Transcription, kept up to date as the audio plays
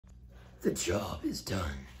The job is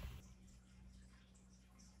done.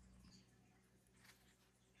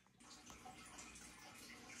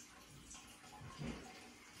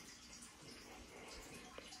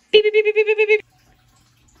 Beep, beep, beep, beep, beep, beep, beep.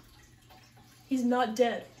 He's not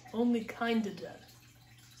dead, only kinda dead.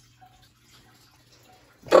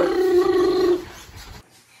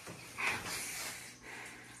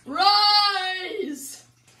 Rise!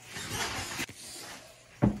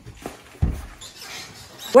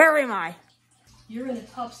 Where am I? You're in a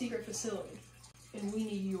top secret facility, and we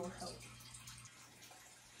need your help.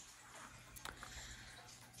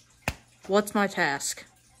 What's my task?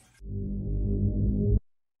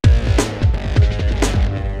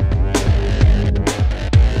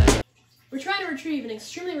 We're trying to retrieve an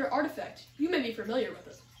extremely rare artifact. You may be familiar with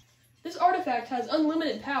it. This artifact has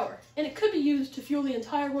unlimited power, and it could be used to fuel the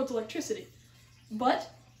entire world's electricity. But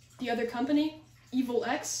the other company, Evil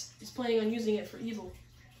X, is planning on using it for evil.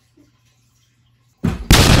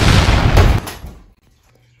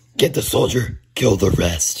 Get the soldier, kill the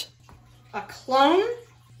rest. A clone?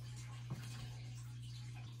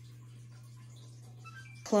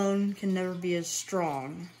 Clone can never be as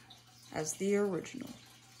strong as the original.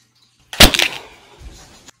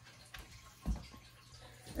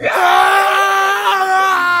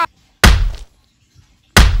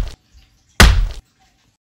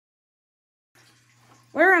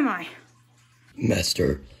 Where am I?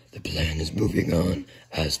 Master, the plan is moving on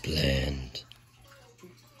as planned.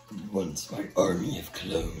 Once my army of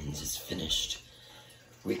clones is finished,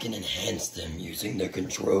 we can enhance them using the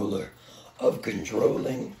controller of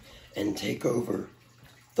controlling and take over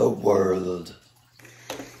the world.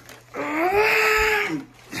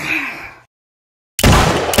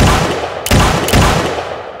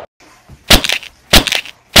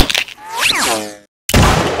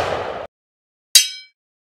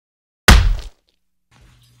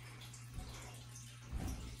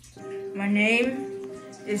 My name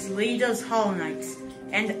is LeeDoesHollowKnight,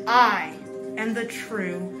 and I am the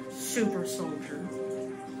true super soldier.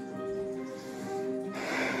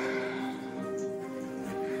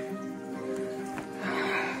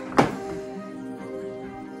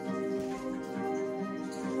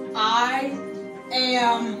 I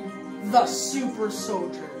am the super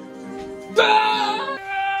soldier.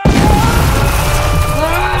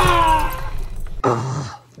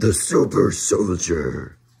 The super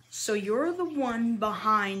soldier. So you're the one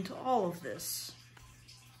behind all of this.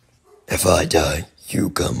 If I die, you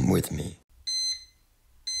come with me.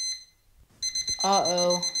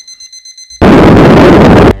 Uh-oh.